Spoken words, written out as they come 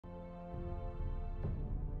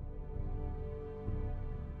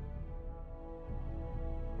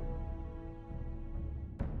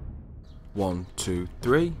1, 2,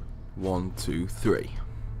 3. 1, 2, 3.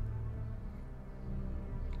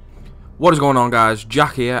 What is going on, guys?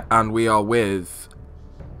 Jack here, and we are with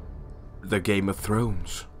the Game of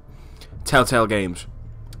Thrones. Telltale Games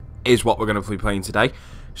is what we're going to be playing today.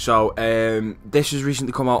 So, this has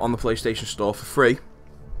recently come out on the PlayStation Store for free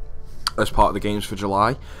as part of the games for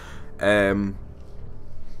July. And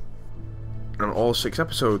all 6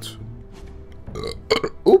 episodes.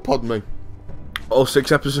 Oh, pardon me. All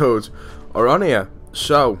 6 episodes are on here.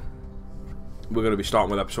 So, we're going to be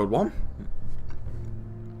starting with episode 1.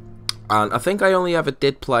 And I think I only ever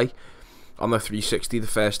did play on the 360 the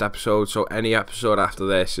first episode, so any episode after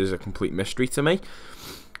this is a complete mystery to me.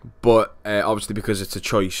 But obviously, because it's a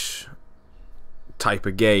choice type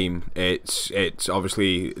of game, it's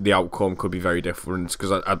obviously the outcome could be very different,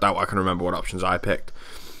 because I doubt I can remember what options I picked.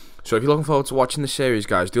 So if you're looking forward to watching the series,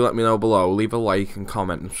 guys, do let me know below. Leave a like and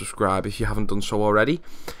comment and subscribe if you haven't done so already.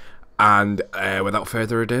 And without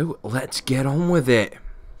further ado, let's get on with it.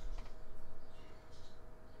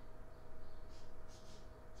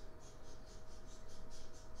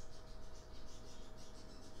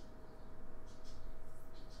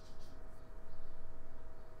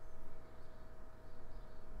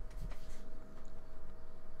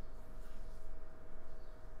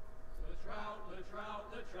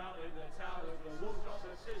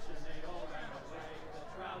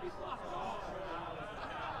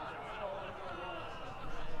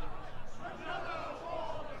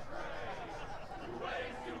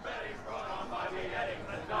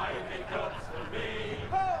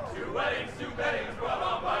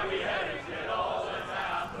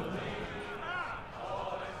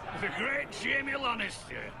 The great Jamie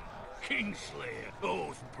Lannister, Kingslayer,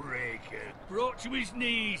 Oathbreaker, brought to his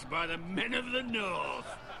knees by the men of the North.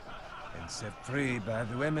 And set free by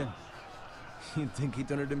the women. You'd think he'd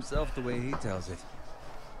done it himself the way he tells it.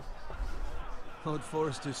 Lord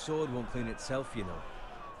Forrester's sword won't clean itself, you know.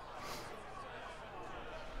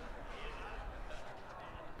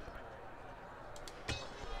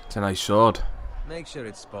 It's a nice sword. Make sure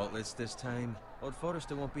it's spotless this time. Lord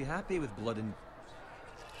Forrester won't be happy with blood and...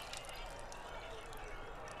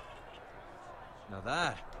 Now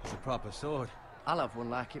that is a proper sword. I'll have one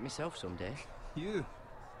like it myself someday. You'll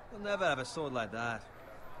never have a sword like that.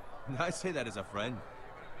 I say that as a friend.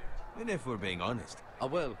 And if we're being honest. I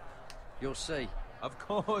will. You'll see. Of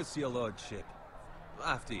course, your lordship.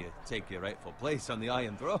 After you take your rightful place on the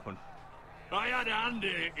Iron Throne. I had a hand in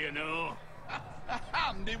it, you know. A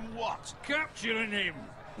hand in what? Capturing him.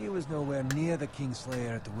 He was nowhere near the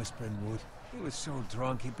Kingslayer at the Whispering Wood. He was so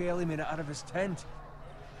drunk he barely made it out of his tent.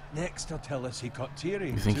 Next, he'll tell us he caught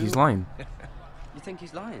Tyrion. You think he's lying? You think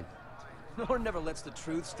he's lying? Lord never lets the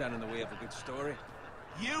truth stand in the way of a good story.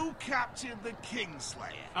 You captured the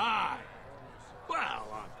Kingslayer. Aye.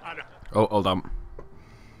 Well, I don't... Oh, hold on.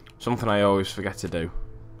 Something I always forget to do.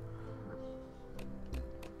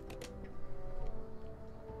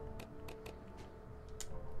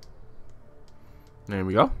 There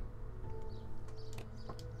we go.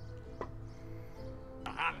 A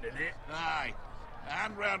hand in it. Aye. A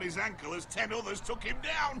hand round his ankle as 10 others took him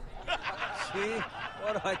down. See?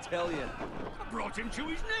 What do I tell you? Brought him to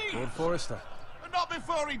his knees. Lord Forrester. And not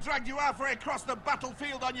before he dragged you halfway across the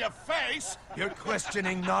battlefield on your face. You're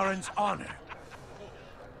questioning Norrin's honor.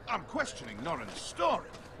 I'm questioning Norrin's story.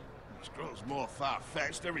 It grows more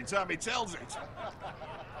far-fetched every time he tells it.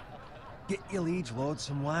 Get your liege lord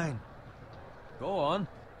some wine. Go on.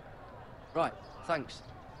 Right, thanks.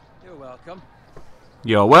 You're welcome.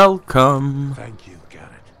 You're welcome. Thank you, Garrett.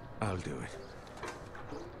 I'll do it.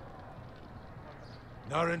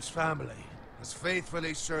 Norrin's family has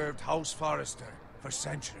faithfully served House Forrester for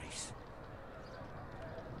centuries.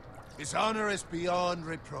 His honor is beyond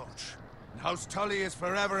reproach, and House Tully is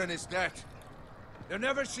forever in his debt. They've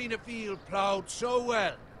never seen a field ploughed so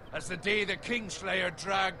well as the day the Kingslayer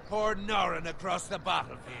dragged poor Norrin across the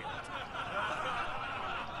battlefield.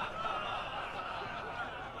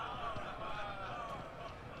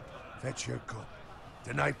 Fetch your cup.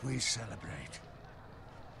 Tonight we celebrate.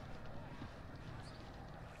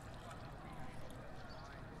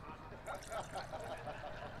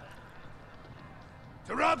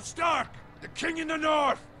 To Robb Stark, the King in the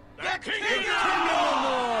North! The King King in the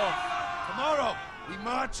North! Tomorrow, we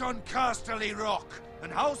march on Casterly Rock,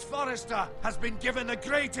 and House Forrester has been given the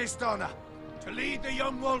greatest honor to lead the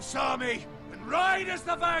Young Wolf's army and ride as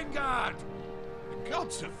the vanguard! The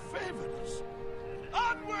gods have favored us.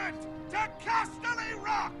 Onward to Casterly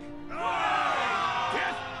Rock!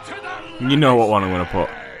 Get to the... You know what one I'm going to put.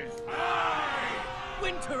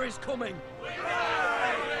 Winter is coming.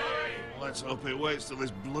 Let's hope it waits till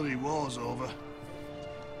this bloody war's over.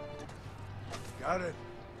 Garrett.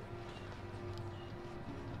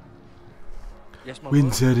 Yes, my lord.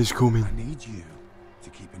 Winter is coming. I need you to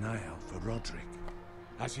keep an eye out for Roderick.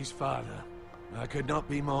 As his father, I could not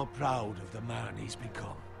be more proud of the man he's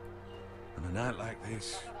become. On a night like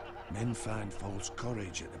this, men find false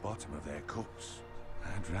courage at the bottom of their cups.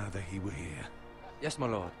 I'd rather he were here. Yes, my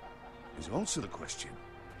lord. There's also the question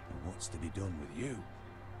of what's to be done with you.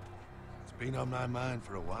 It's been on my mind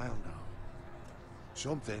for a while now.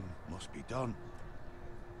 Something must be done.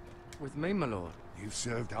 With me, my lord. You've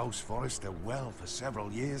served House Forrester well for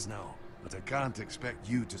several years now, but I can't expect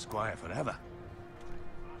you to squire forever.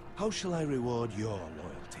 How shall I reward your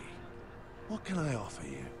loyalty? What can I offer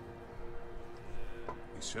you?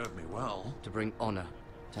 You served me well. To bring honor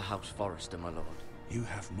to House Forrester, my lord. You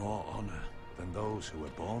have more honor than those who were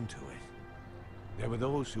born to it. There were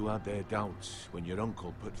those who had their doubts when your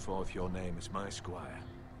uncle put forth your name as my squire.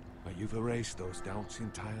 But you've erased those doubts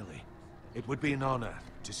entirely. It would be an honor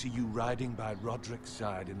to see you riding by Roderick's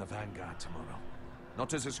side in the vanguard tomorrow.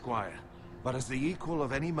 Not as a squire, but as the equal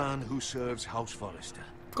of any man who serves House Forrester.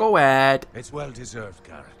 Go ahead. It's well deserved,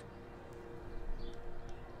 Garrett.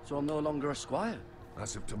 So I'm no longer a squire?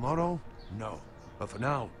 As of tomorrow, no. But for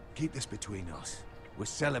now, keep this between us. We're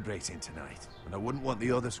celebrating tonight, and I wouldn't want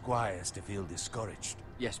the other squires to feel discouraged.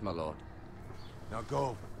 Yes, my lord. Now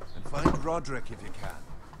go, and find Roderick if you can.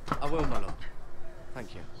 I will, my lord.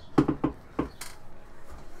 Thank you.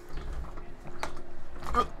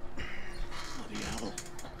 Bloody hell.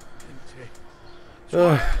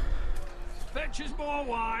 Empty. Fetch us more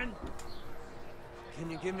wine. Can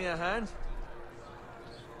you give me a hand?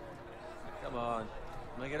 Come on.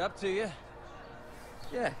 Make it up to you.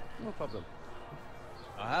 Yeah, no problem.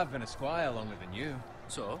 I have been a squire longer than you.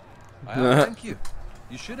 So? I outrank you.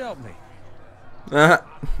 You should help me.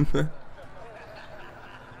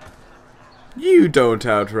 You don't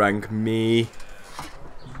outrank me. Fetch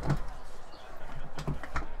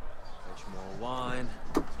more wine.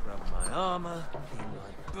 Scrub my armor. Clean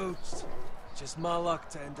my boots. Just my luck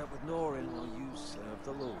to end up with Norin while you serve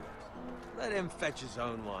the Lord. Let him fetch his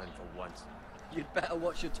own wine for once. You'd better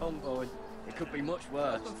watch your tongue, Bowen. It could be much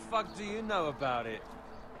worse. What the fuck do you know about it?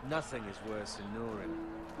 Nothing is worse than Norin.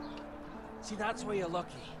 See, that's where you're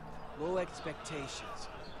lucky. Low expectations.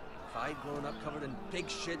 If I'd grown up covered in pig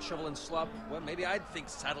shit, shovel and slop, well, maybe I'd think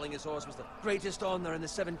saddling his horse was the greatest honor in the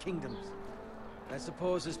Seven Kingdoms. I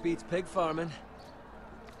suppose this beats pig farming.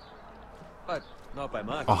 But not by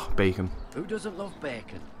much. Oh, bacon. Who doesn't love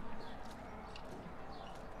bacon?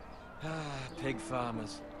 Pig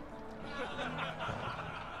farmers.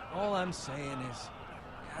 All I'm saying is,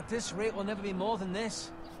 at this rate we'll never be more than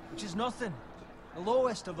this, which is nothing. The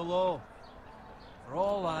lowest of the low. For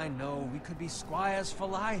all I know, we could be squires for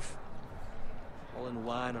life. All in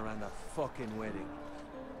wine around a fucking wedding.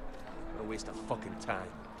 What a waste of fucking time.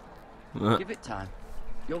 Give it time.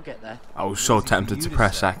 You'll get there. I was so tempted to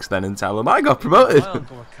press X then and tell him I got promoted. If my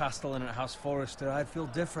uncle were castellan at House Forrester, I'd feel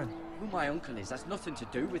different. Who my uncle is, that's nothing to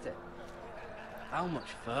do with it. How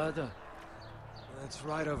much further? It's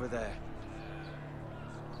right over there.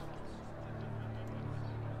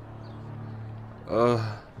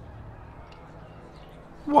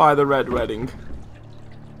 Why the red wedding?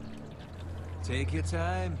 Take your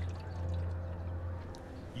time.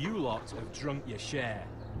 You lot have drunk your share.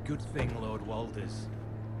 Good thing Lord Walder's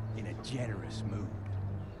in a generous mood.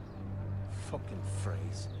 Fucking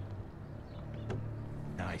phrase.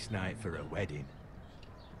 Nice night for a wedding.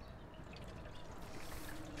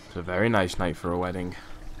 It's a very nice night for a wedding.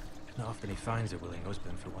 Not often he finds a willing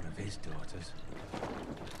husband for one of his daughters.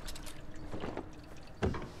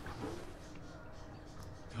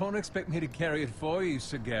 Don't expect me to carry it for you,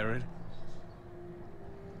 Sir Garrett.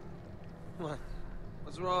 What?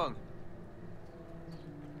 What's wrong?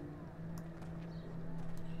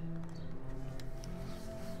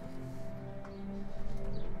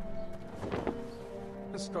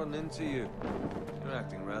 What's gotten into you? You're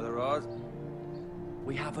acting rather odd.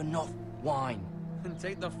 We have enough wine. Then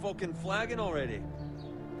take the fucking flagon already.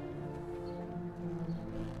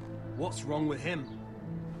 What's wrong with him?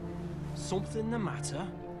 Something the matter?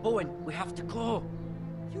 Bowen, we have to go.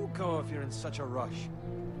 You go if you're in such a rush.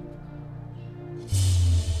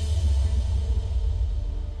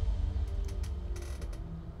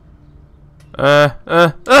 But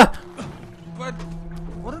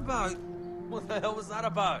what about? What the hell was that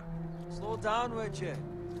about? Slow down, would you?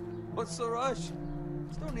 What's the rush?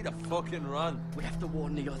 Just don't need a fucking run. We have to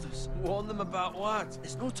warn the others. Warn them about what?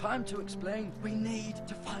 There's no time to explain. We need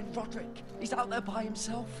to find Roderick. He's out there by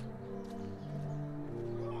himself.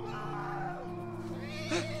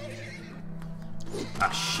 Ah,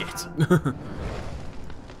 shit.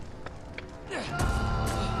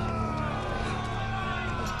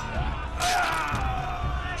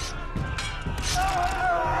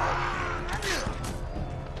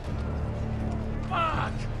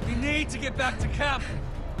 to get back to camp.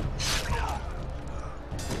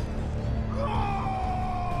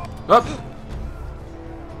 Up.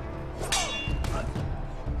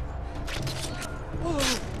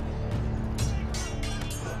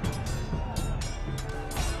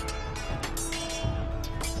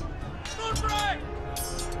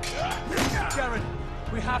 Garen,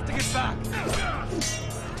 we have to get back.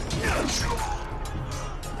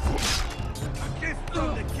 A gift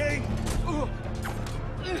from the king.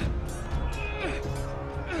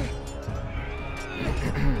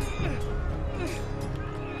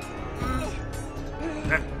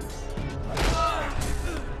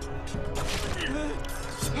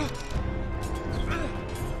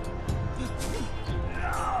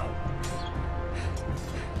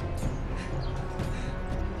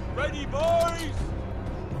 Ready, boys?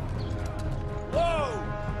 Whoa!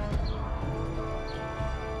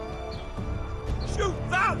 Shoot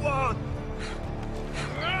that one!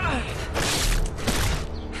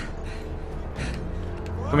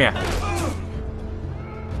 Come here.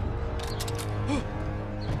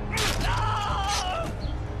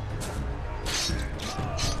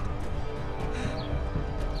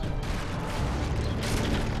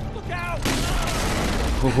 Look out!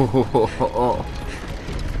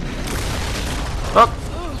 Up.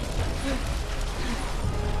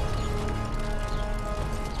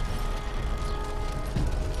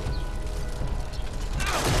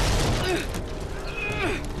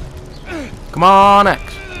 Come on, X.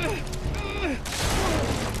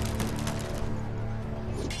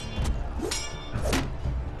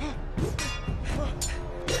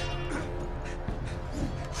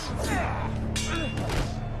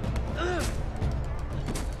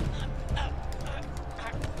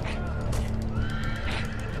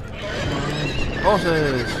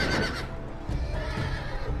 Horses.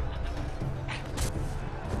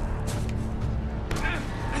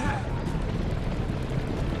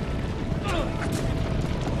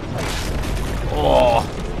 Oh.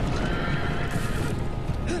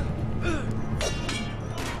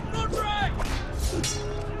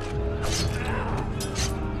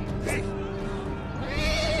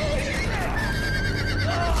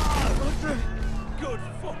 Good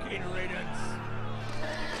fucking riddance.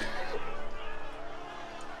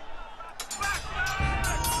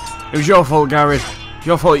 It was your fault, Gary. It's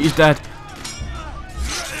your fault he's dead.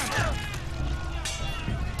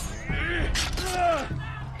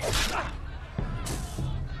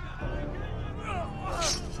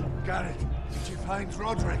 Garrett, did you find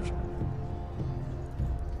Roderick?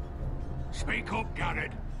 Speak up,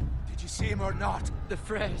 Garrett. Did you see him or not? The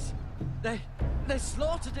Freys. They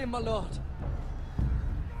slaughtered him, my lord.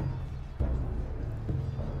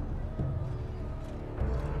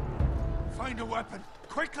 Find a weapon,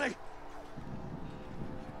 quickly!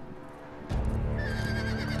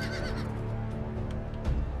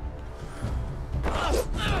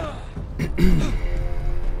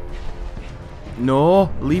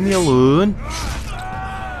 No, leave me alone.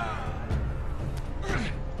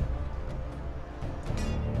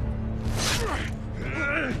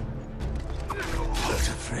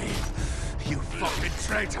 Walter Frey, you fucking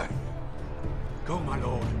traitor! Go, my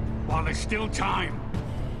lord, while there's still time.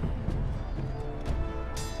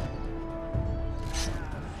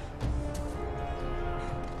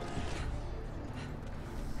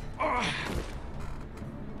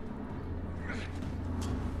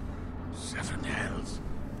 Seven hells.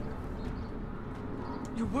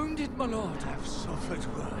 You're wounded, my lord. I've suffered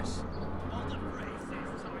worse.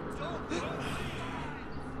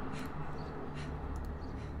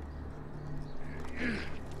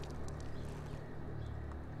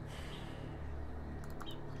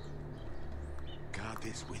 Guard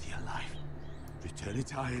this with your life. Return it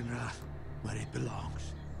to Ironrath, where it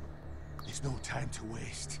belongs. There's no time to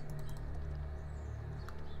waste.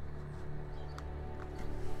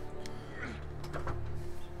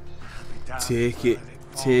 Take it.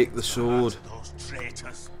 Take the sword. Those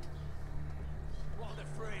traitors.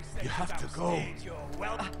 You have to go.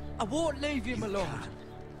 I won't leave you, my lord.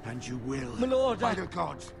 And you will. My lord, By the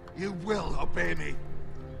gods, you will obey me.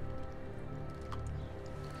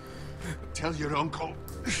 Tell your uncle.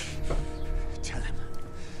 Tell him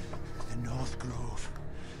the North Grove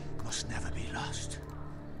must never be lost.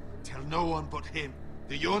 Tell no one but him.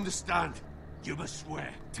 Do you understand? You must swear.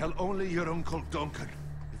 Tell only your Uncle Duncan.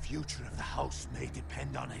 The future of the house may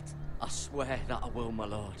depend on it. I swear that I will, my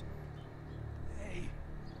lord. Hey,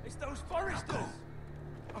 it's those foresters. Go.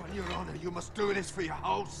 On your honor, you must do this for your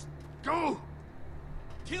house. Go!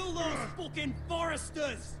 Kill those fucking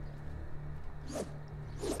foresters.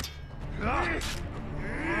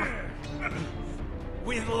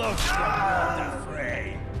 With love, Walter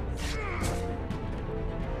Frey.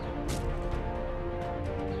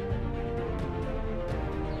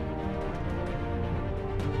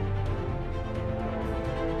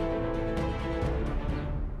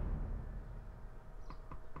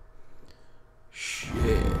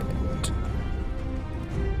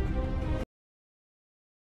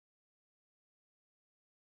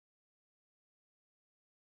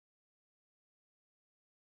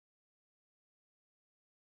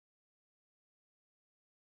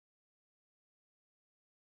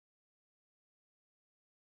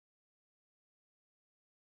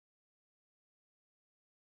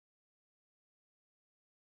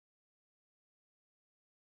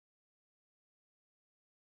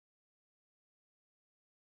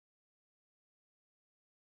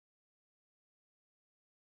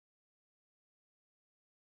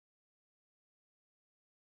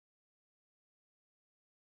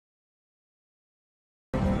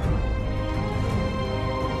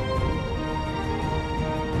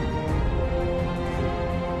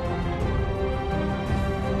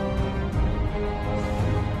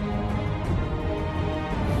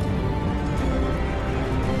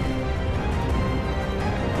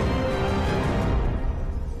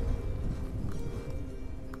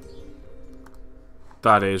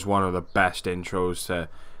 That is one of the best intros to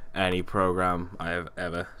any program I have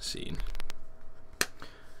ever seen.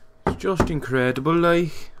 It's just incredible,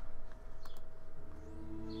 like.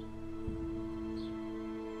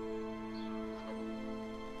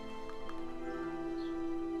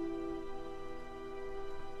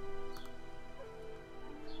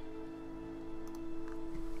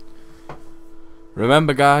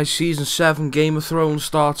 Remember guys, Season 7 Game of Thrones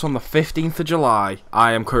starts on the 15th of July.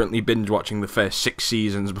 I am currently binge watching the first 6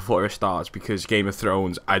 seasons before it starts because Game of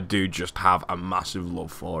Thrones, I do just have a massive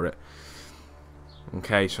love for it.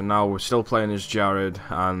 Okay, so now we're still playing as Jared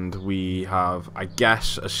and we have, I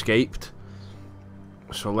guess, escaped.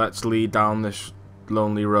 So let's lead down this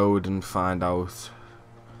lonely road and find out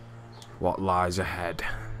what lies ahead.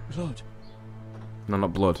 Blood. No,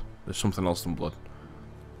 not blood. There's something else than blood.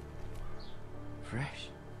 Fresh.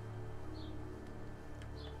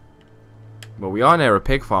 Well, we are near a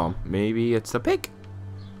pig farm. Maybe it's the pig.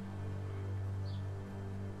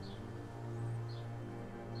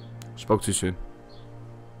 Spoke too soon.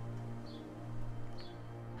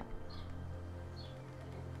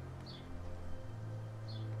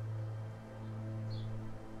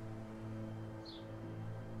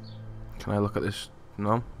 Can I look at this?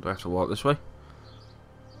 No? Do I have to walk this way?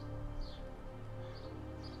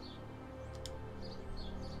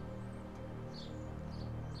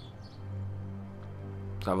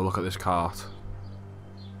 Let's have a look at this cart.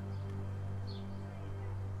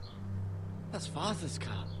 That's Father's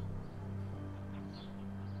car.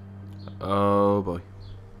 Oh boy.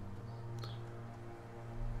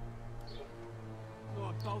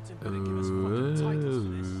 Lord Bolton better give us fucking titles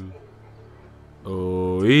for this.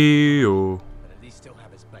 Oh, ee-oh. But at least still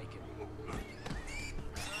have his bacon.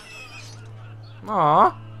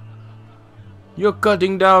 Aww. You're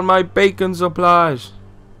cutting down my bacon supplies.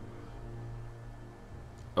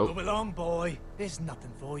 Oh. Move along, boy. There's nothing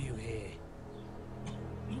for you here.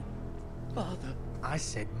 Father. I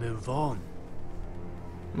said move on.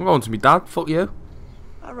 I'm going to me dad, fuck you.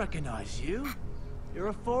 I recognize you. You're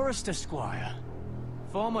a Forester squire.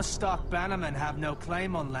 Former Stark bannermen have no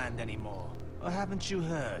claim on land anymore. Or haven't you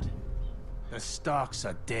heard? The Starks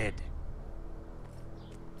are dead.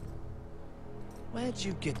 Where'd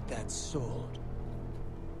you get that sword?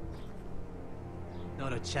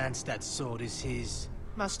 Not a chance that sword is his.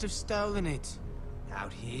 Must have stolen it.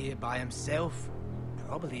 Out here by himself.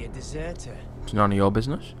 Probably a deserter. It's none of your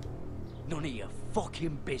business. None of your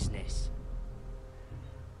fucking business.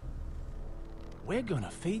 We're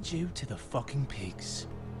gonna feed you to the fucking pigs.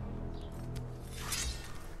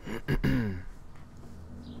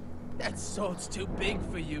 That sword's too big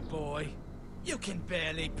for you, boy. You can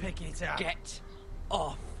barely pick it up. Get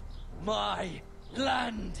off my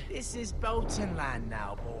land. This is Bolton land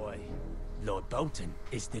now, boy. Lord Bolton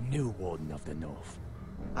is the new Warden of the North.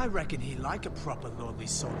 I reckon he'd like a proper lordly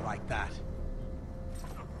sword like that.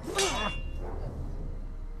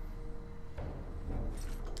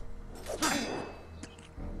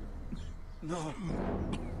 No.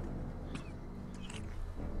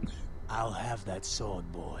 I'll have that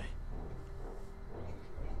sword, boy.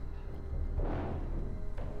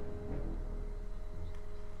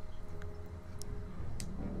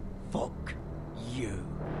 Fuck you.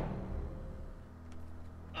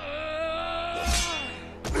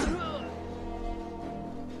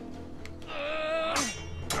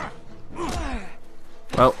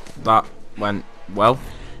 Well, that went well.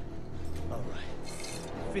 Alright.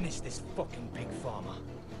 Finish this fucking pig farmer.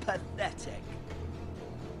 Pathetic.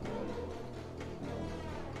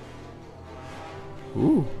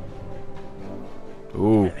 Ooh.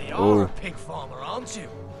 Ooh. Really are Ooh. a pig farmer, aren't you?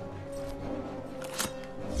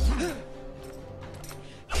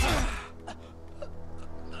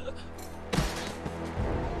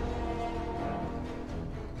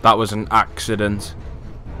 That was an accident.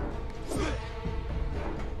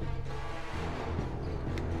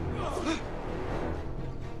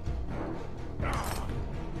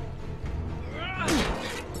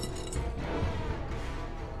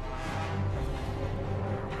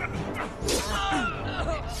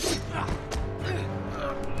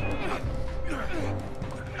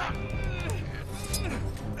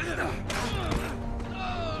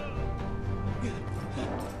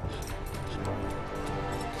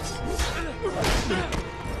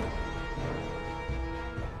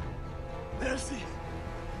 Mercy.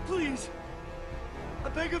 Please. I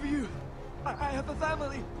beg of you. I have a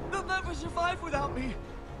family. They'll never survive without me.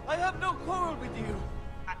 I have no quarrel with you.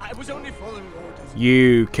 I was only following orders.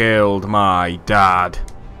 You killed my dad.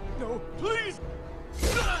 No, please.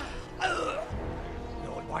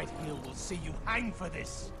 Lord Whitehill will see you hang for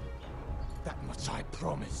this. That much I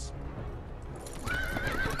promise.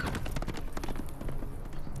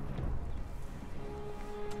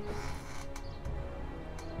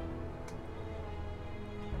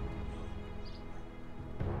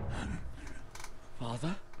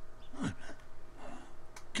 Father?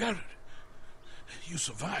 Garrett, you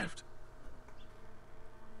survived.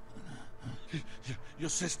 Your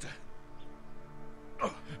sister.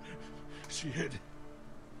 Oh, she hid.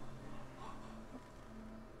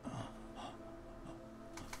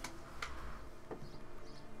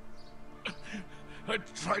 I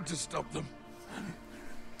tried to stop them.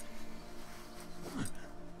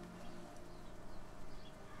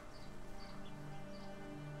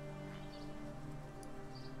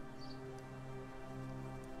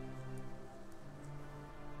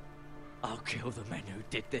 I'll kill the men who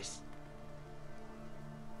did this.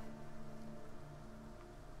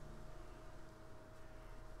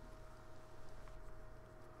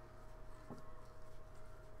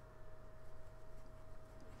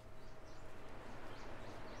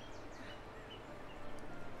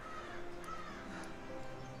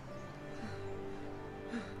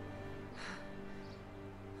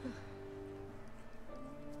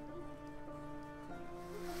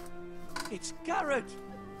 It's Garrett!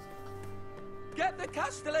 Get the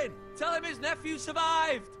Castellan! Tell him his nephew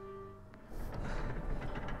survived!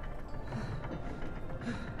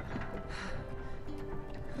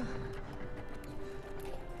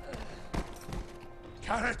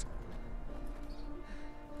 Garrett!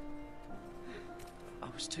 I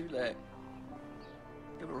was too late.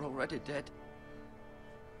 They were already dead.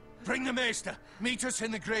 Bring the Maester. Meet us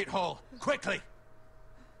in the Great Hall. Quickly!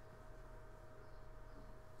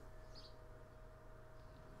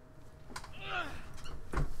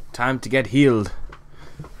 Time to get healed.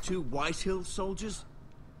 2 Whitehill soldiers?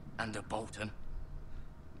 And a Bolton.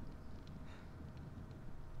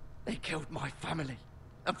 They killed my family.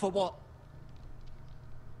 And for what?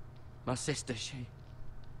 My sister,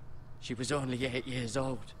 she was only 8 years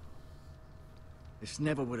old. This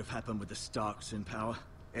never would have happened with the Starks in power.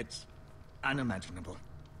 It's unimaginable.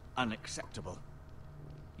 Unacceptable.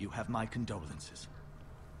 You have my condolences.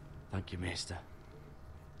 Thank you, Maester.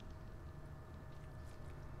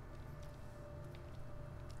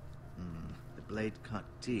 The blade cut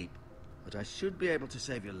deep, but I should be able to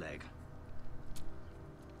save your leg.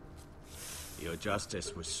 Your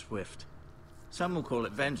justice was swift. Some will call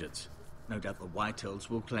it vengeance. No doubt the Whitehills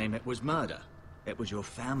will claim it was murder. It was your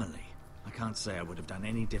family. I can't say I would have done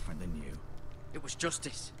any different than you. It was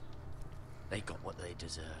justice. They got what they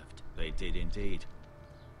deserved. They did indeed.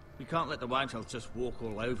 We can't let the Whitehills just walk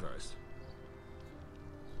all over us.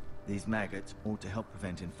 These maggots ought to help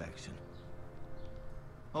prevent infection.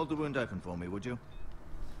 Hold the wound open for me, would you?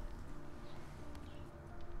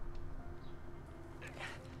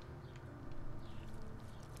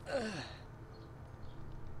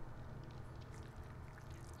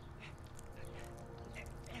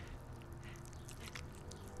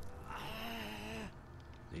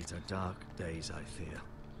 These are dark days, I fear.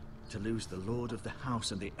 To lose the lord of the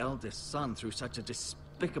house and the eldest son through such a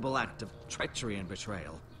despicable act of treachery and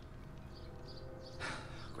betrayal.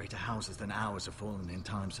 Greater houses than ours have fallen in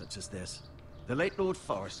times such as this. The late Lord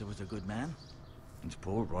Forrester was a good man. And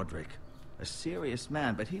poor Roderick. A serious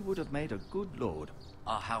man, but he would have made a good lord.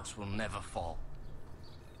 Our house will never fall.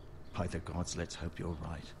 By the gods, let's hope you're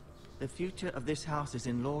right. The future of this house is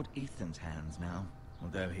in Lord Ethan's hands now,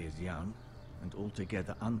 although he is young and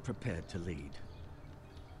altogether unprepared to lead.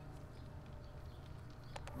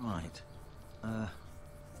 Right.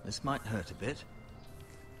 This might hurt a bit.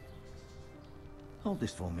 Hold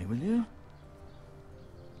this for me, will you?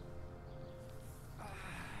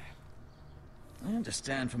 I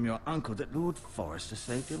understand from your uncle that Lord Forrester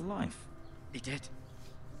saved your life. He did.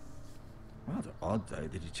 Rather odd, though,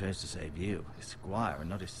 that he chose to save you, his squire, and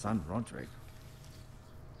not his son Roderick.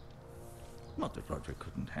 Not that Roderick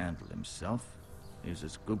couldn't handle himself. He was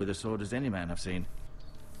as good with a sword as any man I've seen.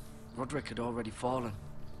 Roderick had already fallen.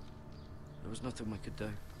 There was nothing we could do.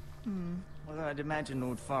 Well, I'd imagine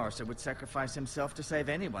Lord Forrester would sacrifice himself to save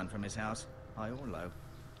anyone from his house, high or low.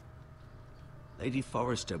 Lady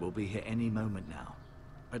Forrester will be here any moment now.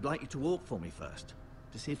 I'd like you to walk for me first,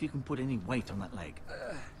 to see if you can put any weight on that leg.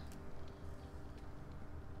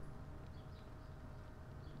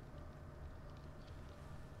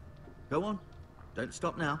 Go on. Don't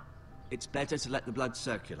stop now. It's better to let the blood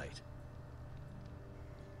circulate.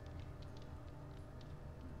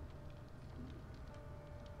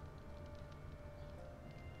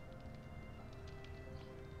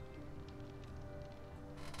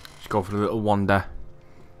 Let's go for a little wander.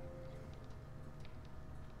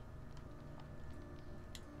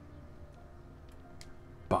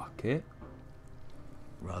 Bucket.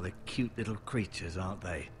 rather cute little creatures, aren't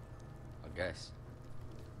they? I guess.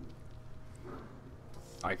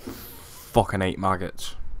 I fucking hate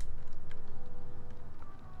maggots.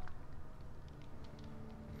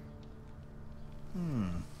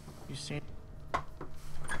 You see...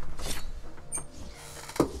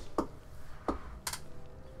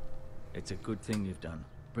 It's a good thing you've done,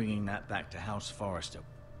 bringing that back to House Forrester.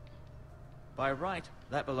 By right,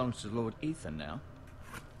 that belongs to Lord Ethan now.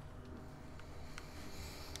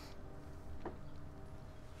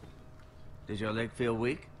 Did your leg feel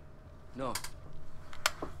weak? No.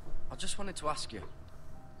 I just wanted to ask you.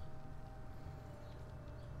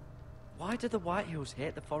 Why do the Whitehills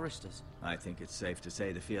hate the Forresters? I think it's safe to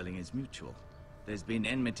say the feeling is mutual. There's been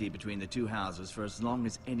enmity between the two houses for as long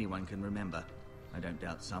as anyone can remember. I don't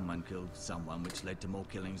doubt someone killed someone, which led to more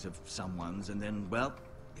killings of someones, and then, well,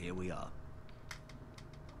 here we are.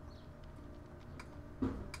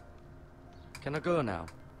 Can I go now?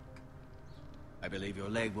 I believe your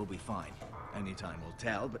leg will be fine. Only time will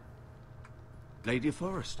tell, but... Lady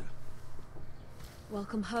Forrester.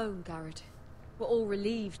 Welcome home, Garrett. We're all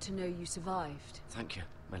relieved to know you survived. Thank you,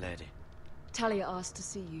 my lady. Talia asked to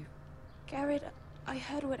see you. Garrett, I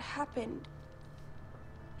heard what happened.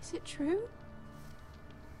 Is it true?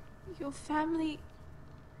 Your family...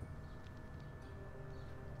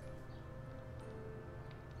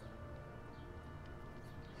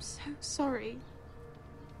 I'm so sorry.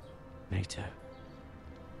 Me too.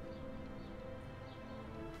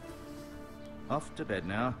 Off to bed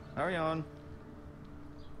now. Hurry on.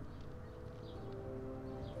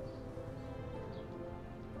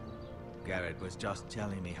 Garrett was just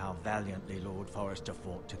telling me how valiantly Lord Forrester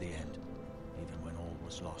fought to the end, even when all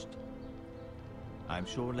was lost. I'm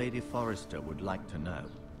sure Lady Forrester would like to know.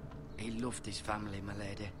 He loved his family, my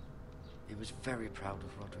lady. He was very proud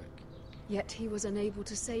of Roderick. Yet he was unable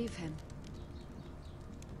to save him.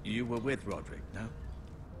 You were with Roderick, no?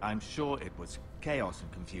 I'm sure it was chaos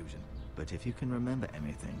and confusion, but if you can remember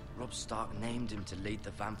anything... Robb Stark named him to lead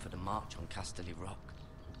the van for the march on Casterly Rock.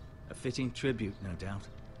 A fitting tribute, no doubt.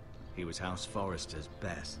 He was House Forrester's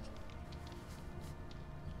best.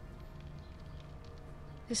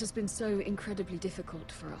 This has been so incredibly difficult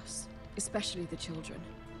for us, especially the children.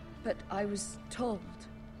 But I was told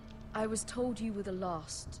you were the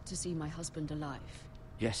last to see my husband alive.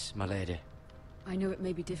 Yes, my lady. I know it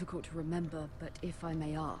may be difficult to remember, but if I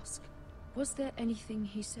may ask, was there anything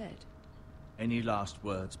he said? Any last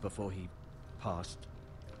words before he passed?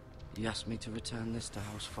 He asked me to return this to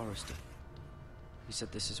House Forrester. He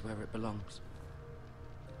said this is where it belongs.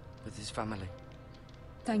 With his family.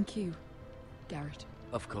 Thank you, Garrett.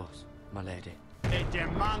 Of course, my lady. It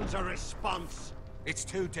demands a response. It's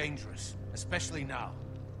too dangerous, especially now.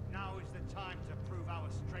 Now is the time to prove our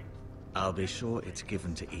strength. I'll be sure it's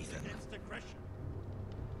given to Ethan. Against aggression.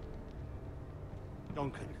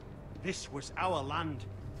 Duncan, this was our land.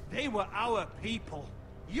 They were our people.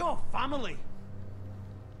 Your family.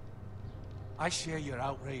 I share your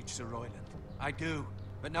outrage, Sir Royland. I do.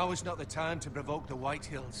 But now is not the time to provoke the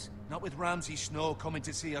Whitehills. Not with Ramsay Snow coming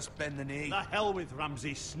to see us bend the knee. The hell with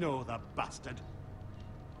Ramsay Snow, the bastard.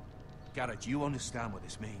 Garrett, you understand what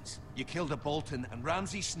this means. You killed a Bolton, and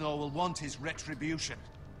Ramsay Snow will want his retribution.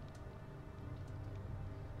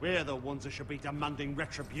 We're the ones that should be demanding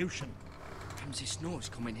retribution. Ramsay Snow is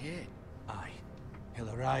coming here. Aye.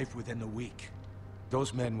 He'll arrive within a week.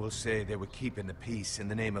 Those men will say they were keeping the peace in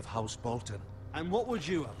the name of House Bolton. And what would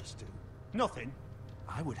you have us do? Nothing.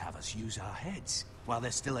 I would have us use our heads, while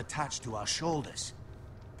they're still attached to our shoulders.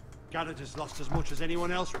 Garrett has lost as much as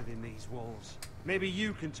anyone else within these walls. Maybe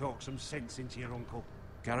you can talk some sense into your uncle.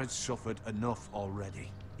 Garrett's suffered enough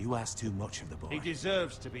already. You ask too much of the boy. He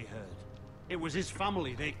deserves to be heard. It was his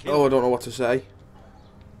family they killed. Oh, I don't know what to say.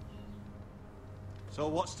 So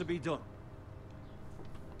what's to be done?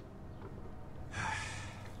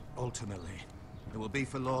 Ultimately, it will be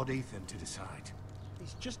for Lord Ethan to decide.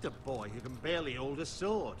 He's just a boy who can barely hold a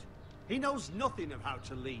sword. He knows nothing of how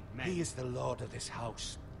to lead men. He is the lord of this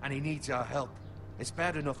house, and he needs our help. It's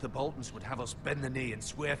bad enough the Boltons would have us bend the knee and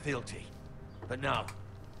swear fealty. But now,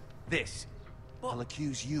 this. I'll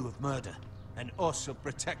accuse you of murder, and us of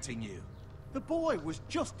protecting you. The boy was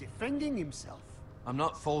just defending himself. I'm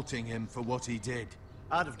not faulting him for what he did.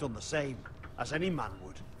 I'd have done the same, as any man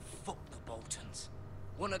would. Fuck the Boltons.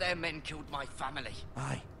 One of their men killed my family.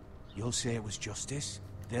 Aye. You'll say it was justice.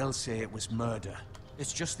 They'll say it was murder.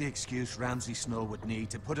 It's just the excuse Ramsay Snow would need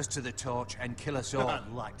to put us to the torch and kill us all. I'd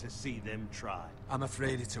like to see them try. I'm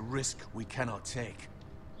afraid it's a risk we cannot take.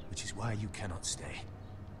 Which is why you cannot stay.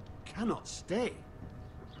 Cannot stay?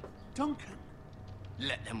 Duncan.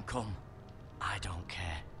 Let them come. I don't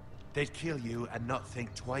care. They'd kill you and not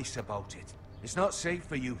think twice about it. It's not safe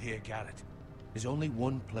for you here, Garrett. There's only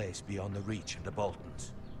one place beyond the reach of the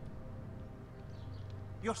Boltons.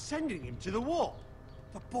 You're sending him to the wall?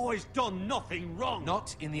 The boy's done nothing wrong.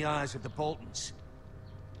 Not in the eyes of the Boltons.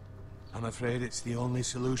 I'm afraid it's the only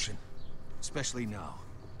solution. Especially now,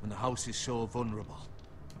 when the house is so vulnerable.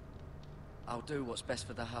 I'll do what's best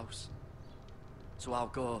for the house. So I'll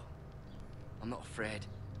go. I'm not afraid.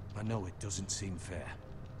 I know it doesn't seem fair,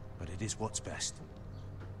 but it is what's best.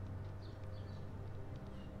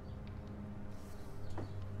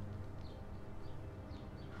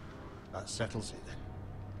 That settles it then.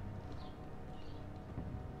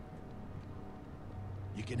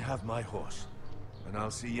 You can have my horse, and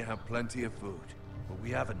I'll see you have plenty of food. But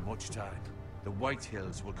we haven't much time. The White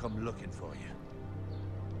Hills will come looking for you.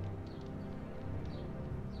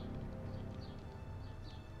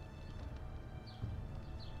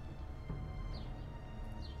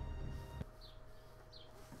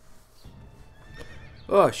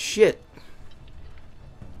 Oh, shit.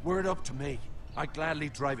 Were it up to me, I'd gladly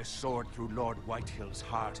drive a sword through Lord Whitehill's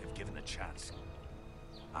heart if given a chance.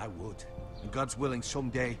 I would. And God's willing,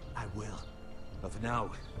 someday I will. But for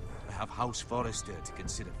now, I have House Forrester to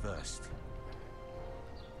consider first.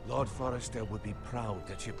 Lord Forrester would be proud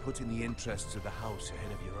that you're putting the interests of the house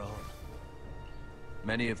ahead of your own.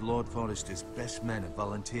 Many of Lord Forrester's best men have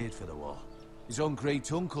volunteered for the war. His own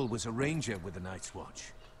great-uncle was a ranger with the Night's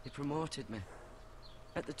Watch. He promoted me.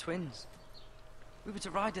 At the Twins. We were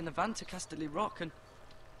to ride in the van to Casterly Rock and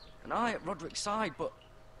I at Roderick's side, but...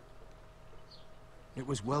 It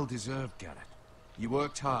was well deserved, Garrett. You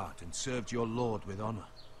worked hard and served your lord with honor.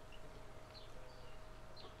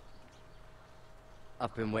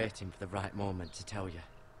 I've been waiting for the right moment to tell you.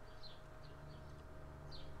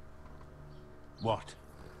 What?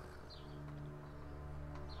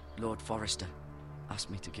 Lord Forrester asked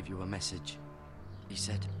me to give you a message. He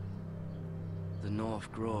said, the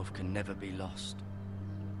North Grove can never be lost.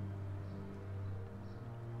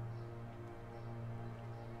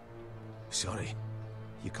 Sorry.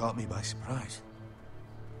 You caught me by surprise.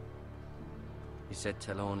 He said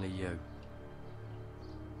tell only you.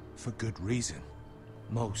 For good reason.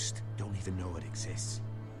 Most don't even know it exists.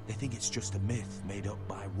 They think it's just a myth made up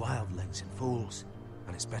by wildlings and fools,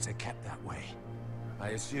 and it's better kept that way. I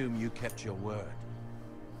assume you kept your word.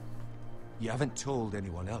 You haven't told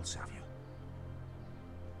anyone else, have you?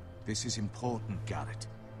 This is important, Garrett.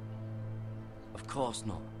 Of course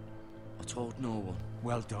not. I told no one.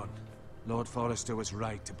 Well done. Lord Forrester was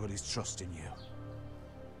right to put his trust in you.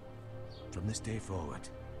 From this day forward,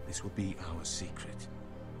 this will be our secret.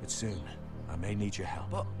 But soon, I may need your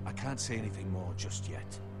help. But I can't say anything more just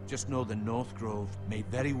yet. Just know the North Grove may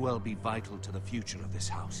very well be vital to the future of this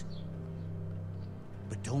house.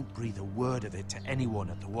 But don't breathe a word of it to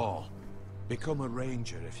anyone at the wall. Become a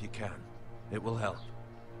ranger if you can. It will help.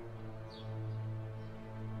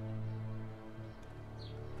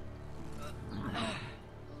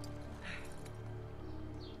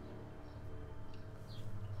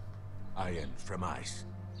 Iron from ice.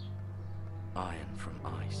 Iron from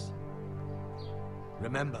ice.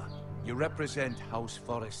 Remember, you represent House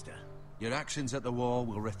Forrester. Your actions at the war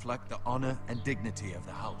will reflect the honor and dignity of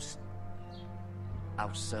the house.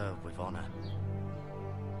 I'll serve with honor.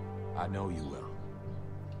 I know you will.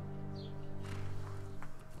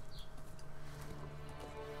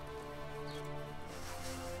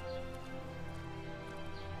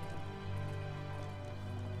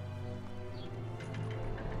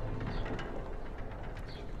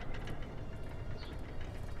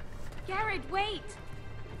 Garrett, wait!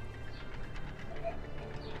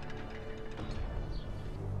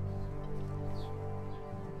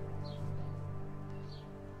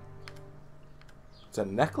 It's a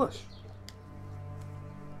necklace.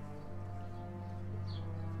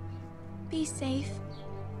 Be safe.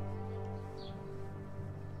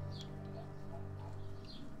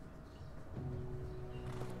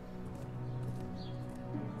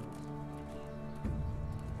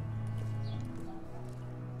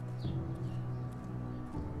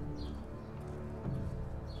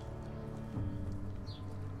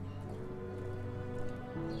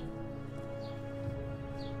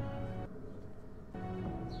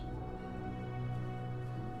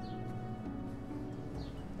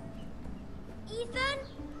 Ethan?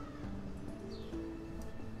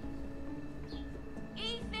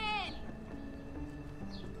 Ethan!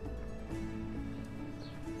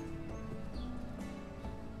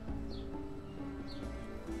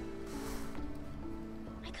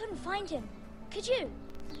 I couldn't find him. Could you?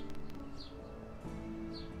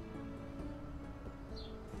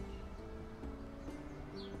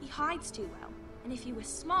 He hides too well. And if he was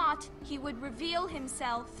smart, he would reveal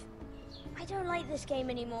himself. I don't like this game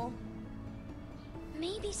anymore.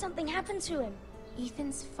 Maybe something happened to him.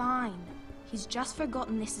 Ethan's fine. He's just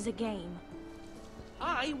forgotten this is a game.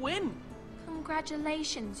 I win!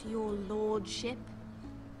 Congratulations, your lordship.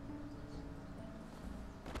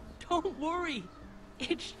 Don't worry.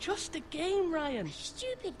 It's just a game, Ryan.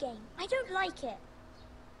 Stupid game. I don't like it.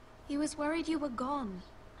 He was worried you were gone.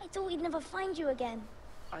 I thought we'd never find you again.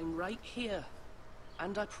 I'm right here.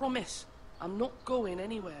 And I promise, I'm not going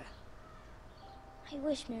anywhere. I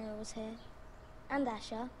wish Mira was here. And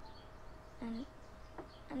Asher.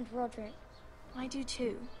 And Roderick. I do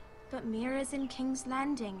too. But Mira's in King's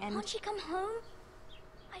Landing and... Can't she come home?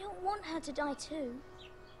 I don't want her to die too.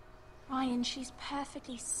 Ryan, she's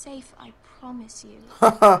perfectly safe, I promise you.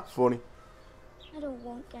 Haha, funny. I don't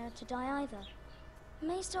want Garrett to die either.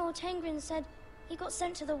 Maester Ortengrin said he got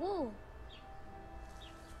sent to the wall.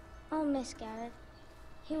 I'll miss Garrett.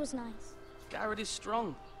 He was nice. Garrett is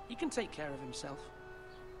strong. He can take care of himself.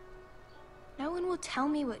 No one will tell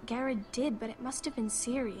me what Garrett did, but it must have been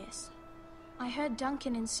serious. I heard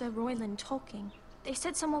Duncan and Sir Royland talking. They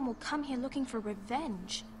said someone will come here looking for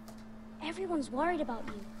revenge. Everyone's worried about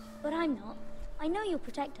you, but I'm not. I know you'll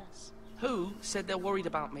protect us. Who said they're worried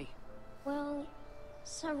about me? Well,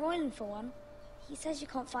 Sir Royland for one. He says you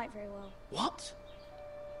can't fight very well. What?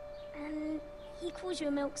 And he calls you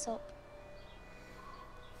a milksop.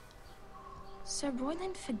 Sir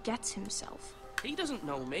Royland forgets himself. He doesn't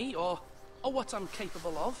know me, or what I'm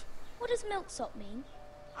capable of. What does milksop mean?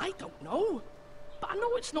 I don't know, but I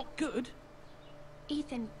know it's not good.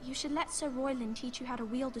 Ethan, you should let Sir Royland teach you how to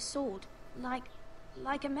wield a sword. Like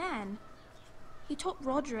a man. He taught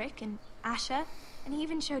Roderick and Asher, and he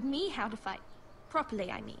even showed me how to fight. Properly,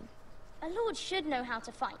 I mean. A lord should know how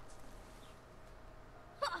to fight.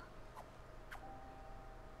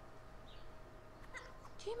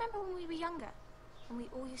 Do you remember when we were younger? When we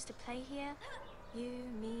all used to play here? You,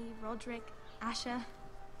 me, Roderick, Asher.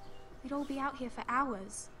 We'd all be out here for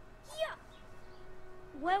hours. Yeah.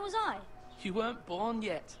 Where was I? You weren't born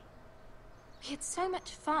yet. We had so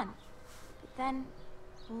much fun. But then,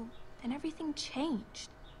 well, then everything changed.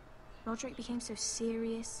 Roderick became so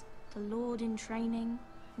serious, the Lord in training,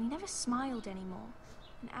 and he never smiled anymore.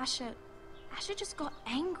 And Asher just got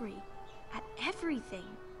angry at everything.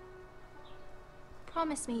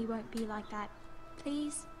 Promise me you won't be like that.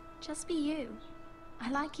 Please, just be you. I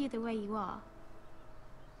like you the way you are.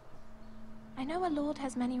 I know a lord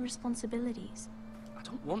has many responsibilities. I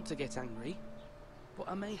don't want to get angry, but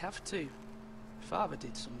I may have to. Father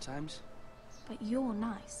did sometimes. But you're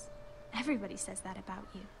nice. Everybody says that about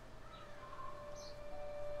you.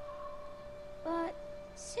 But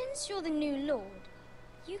since you're the new lord,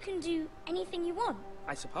 you can do anything you want.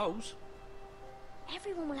 I suppose.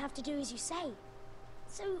 Everyone will have to do as you say.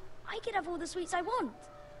 So I could have all the sweets I want.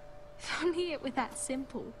 If only it were that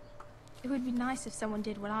simple. It would be nice if someone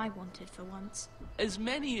did what I wanted for once. As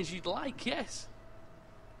many as you'd like, yes.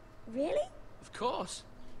 Really? Of course.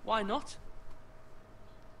 Why not?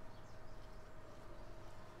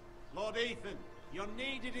 Lord Ethan, you're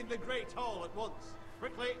needed in the Great Hall at once.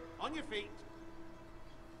 Quickly, on your feet.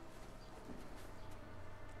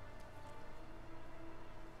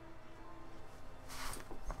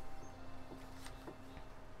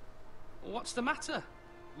 What's the matter?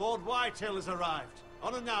 Lord Whitehill has arrived,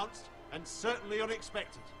 unannounced and certainly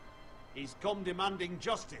unexpected. He's come demanding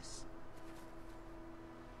justice.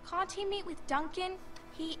 Can't he meet with Duncan?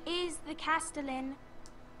 He is the Castellan.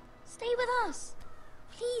 Stay with us.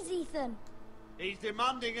 Please, Ethan. He's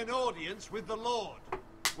demanding an audience with the Lord.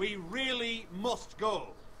 We really must go.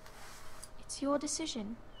 It's your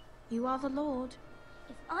decision. You are the Lord.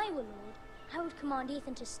 If I were Lord, I would command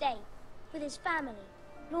Ethan to stay, with his family.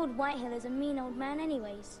 Lord Whitehill is a mean old man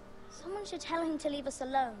anyways. Someone should tell him to leave us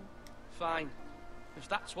alone. Fine. If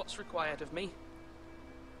that's what's required of me.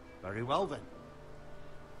 Very well then.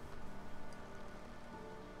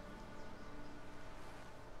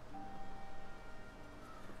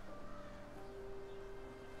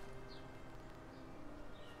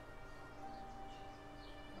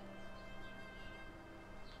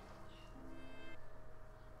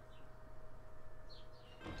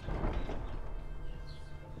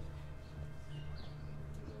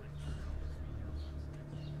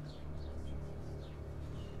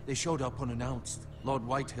 They showed up unannounced. Lord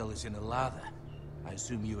Whitehill is in a lather. I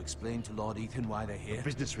assume you explained to Lord Ethan why they're here?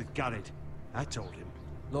 Business with Garrett. I told him.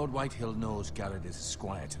 Lord Whitehill knows Garrett is a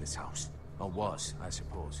squire to this house. Or was, I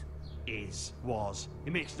suppose. Was.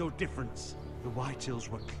 It makes no difference. The Whitehills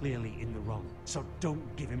were clearly in the wrong, so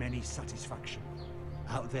don't give him any satisfaction.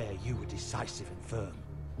 Out there, you were decisive and firm.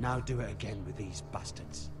 Now do it again with these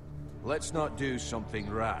bastards. Let's not do something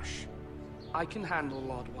rash. I can handle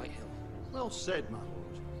Lord Whitehill. Well said, my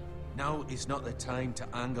lord. Now is not the time to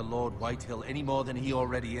anger Lord Whitehill any more than he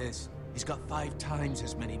already is. He's got 5 times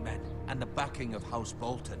as many men, and the backing of House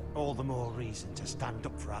Bolton. All the more reason to stand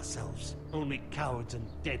up for ourselves. Only cowards and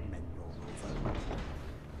dead men roll over.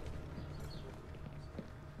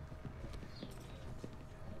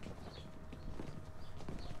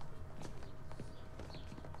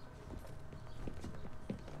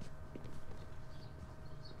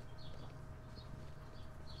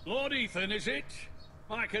 Lord Ethan, is it?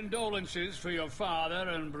 My condolences for your father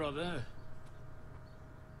and brother.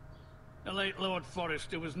 The late Lord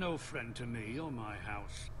Forrester was no friend to me or my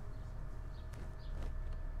house.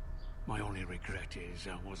 My only regret is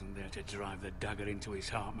I wasn't there to drive the dagger into his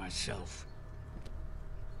heart myself.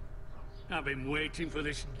 I've been waiting for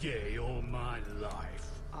this day all my life.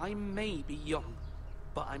 I may be young,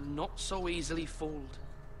 but I'm not so easily fooled.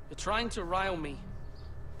 You're trying to rile me,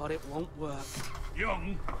 but it won't work.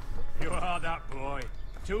 Young? You are that boy.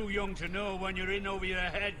 Too young to know when you're in over your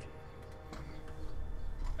head.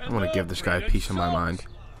 I want to give this guy a piece of my mind.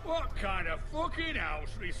 What kind of fucking house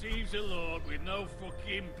receives a lord with no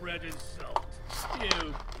fucking bread and salt?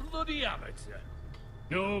 You bloody amateur.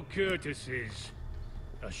 No courtesies.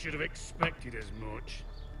 I should have expected as much.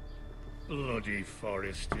 Bloody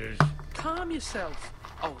Foresters. Calm yourself,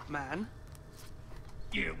 old man.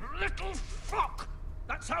 You little fuck!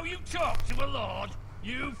 That's how you talk to a lord?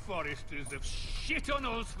 You Foresters have shit on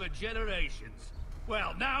us for generations.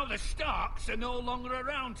 Well, now the Starks are no longer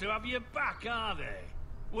around to have your back, are they?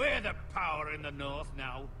 We're the power in the north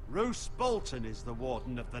now. Roose Bolton is the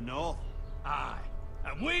Warden of the North. Aye.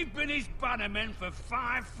 And we've been his bannermen for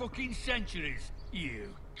 5 fucking centuries.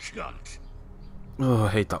 You cunt. Oh, I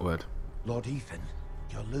hate that word. Lord Ethan,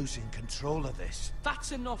 you're losing control of this.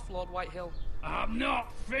 That's enough, Lord Whitehill. I'm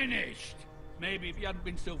not finished. Maybe if you hadn't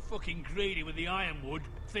been so fucking greedy with the ironwood,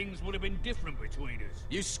 things would have been different between us.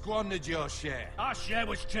 You squandered your share. Our share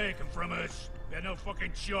was taken from us. We had no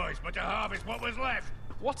fucking choice but to harvest what was left.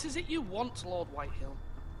 What is it you want, Lord Whitehill?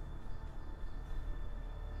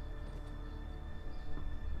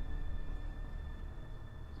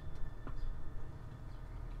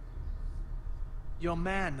 Your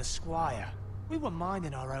man, the squire. We were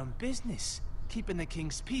minding our own business, keeping the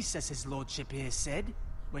king's peace, as his lordship here said,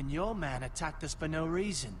 when your man attacked us for no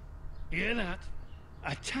reason. Hear that?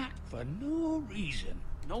 Attacked for no reason.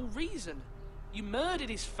 No reason? You murdered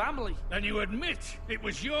his family. Then you admit it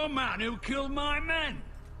was your man who killed my men.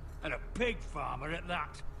 And a pig farmer at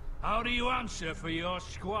that. How do you answer for your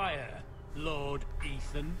squire, Lord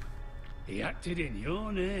Ethan? He acted in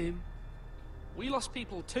your name. We lost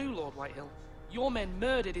people too, Lord Whitehill. Your men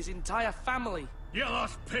murdered his entire family. You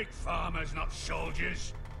lost pig farmers, not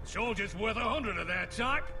soldiers. Soldiers worth 100 of their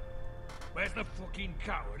type. Where's the fucking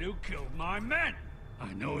coward who killed my men?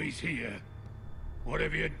 I know he's here. What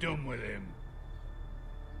have you done with him?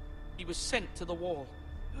 He was sent to the wall.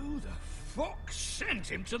 Who the fuck sent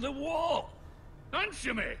him to the wall?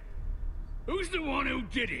 Answer me! Who's the one who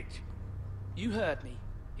did it? You heard me.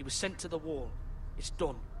 He was sent to the wall. It's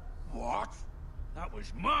done. What? That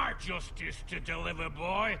was my justice to deliver,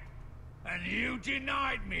 boy. And you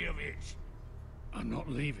denied me of it. I'm not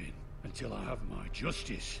leaving until I have my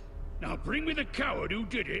justice. Now bring me the coward who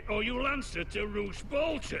did it, or you'll answer to Roose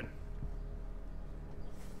Bolton.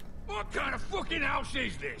 What kind of fucking house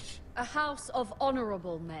is this? A house of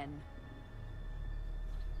honorable men.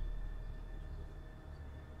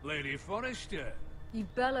 Lady Forrester. You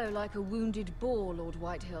bellow like a wounded boar, Lord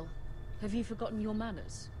Whitehill. Have you forgotten your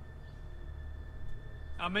manners?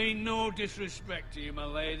 I mean no disrespect to you, my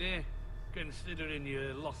lady, considering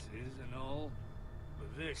your losses and all.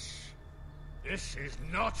 But this is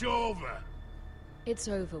not over. It's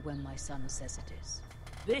over when my son says it is.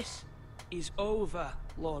 This is over,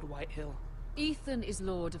 Lord Whitehill. Ethan is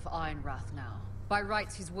Lord of Ironrath now. By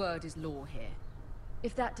rights, his word is law here.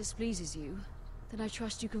 If that displeases you, then I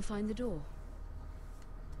trust you can find the door.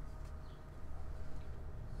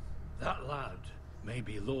 That lad may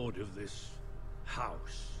be lord of this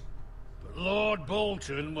house, but Lord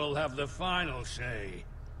Bolton will have the final say.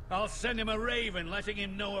 I'll send him a raven letting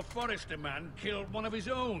him know a Forrester man killed one of his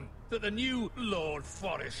own. That the new Lord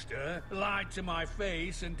Forrester lied to my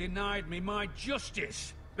face and denied me my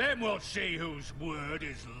justice. Then we'll see whose word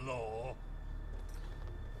is law.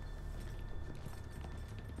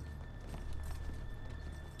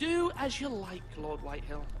 Do as you like, Lord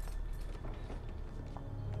Whitehill.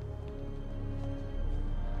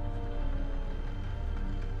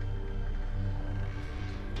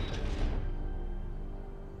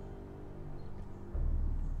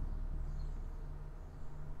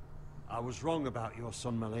 was wrong about your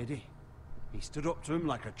son, my lady. He stood up to him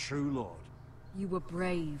like a true lord. You were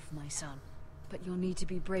brave, my son. But you'll need to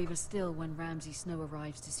be braver still when Ramsay Snow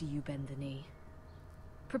arrives to see you bend the knee.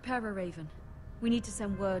 Prepare a raven. We need to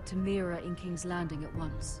send word to Mira in King's Landing at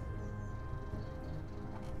once.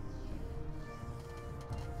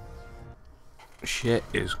 Shit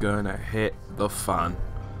is gonna hit the fan.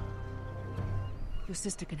 Your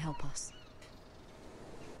sister can help us.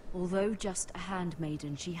 Although just a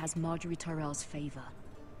handmaiden, she has Marjorie Tyrell's favor.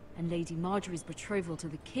 And Lady Marjorie's betrothal to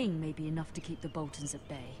the king may be enough to keep the Boltons at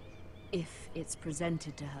bay. If it's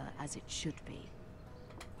presented to her as it should be.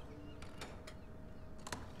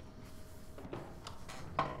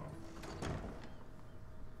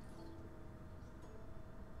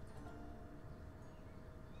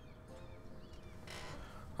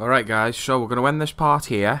 Alright guys, so we're going to end this part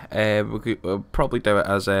here. We'll probably do it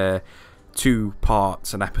as 2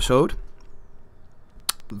 parts an episode.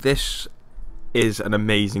 This is an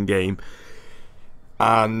amazing game.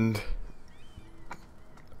 And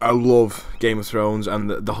I love Game of Thrones, and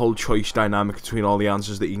the whole choice dynamic between all the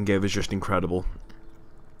answers that you can give is just incredible.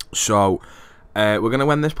 So, we're going to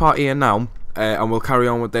end this part here now. And we'll carry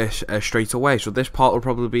on with this straight away. So this part will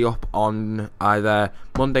probably be up on either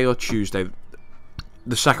Monday or Tuesday.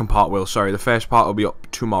 The second part will, sorry. The first part will be up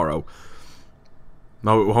tomorrow.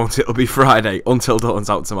 No, it won't. It'll be Friday. Until Dawn's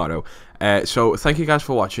out tomorrow. So, thank you guys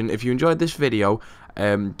for watching. If you enjoyed this video,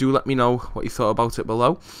 do let me know what you thought about it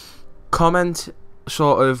below. Comment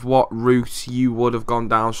sort of what route you would have gone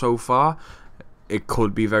down so far. It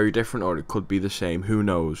could be very different, or it could be the same. Who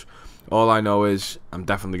knows? All I know is I'm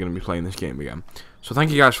definitely going to be playing this game again. So, thank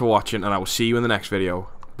you guys for watching, and I will see you in the next video.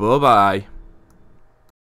 Bye-bye.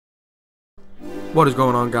 What is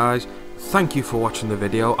going on, guys? Thank you for watching the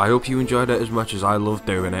video. I hope you enjoyed it as much as I loved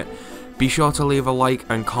doing it. Be sure to leave a like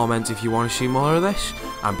and comment if you want to see more of this,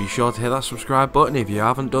 and be sure to hit that subscribe button if you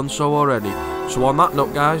haven't done so already. So on that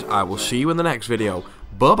note, guys, I will see you in the next video.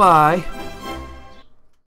 Bye bye.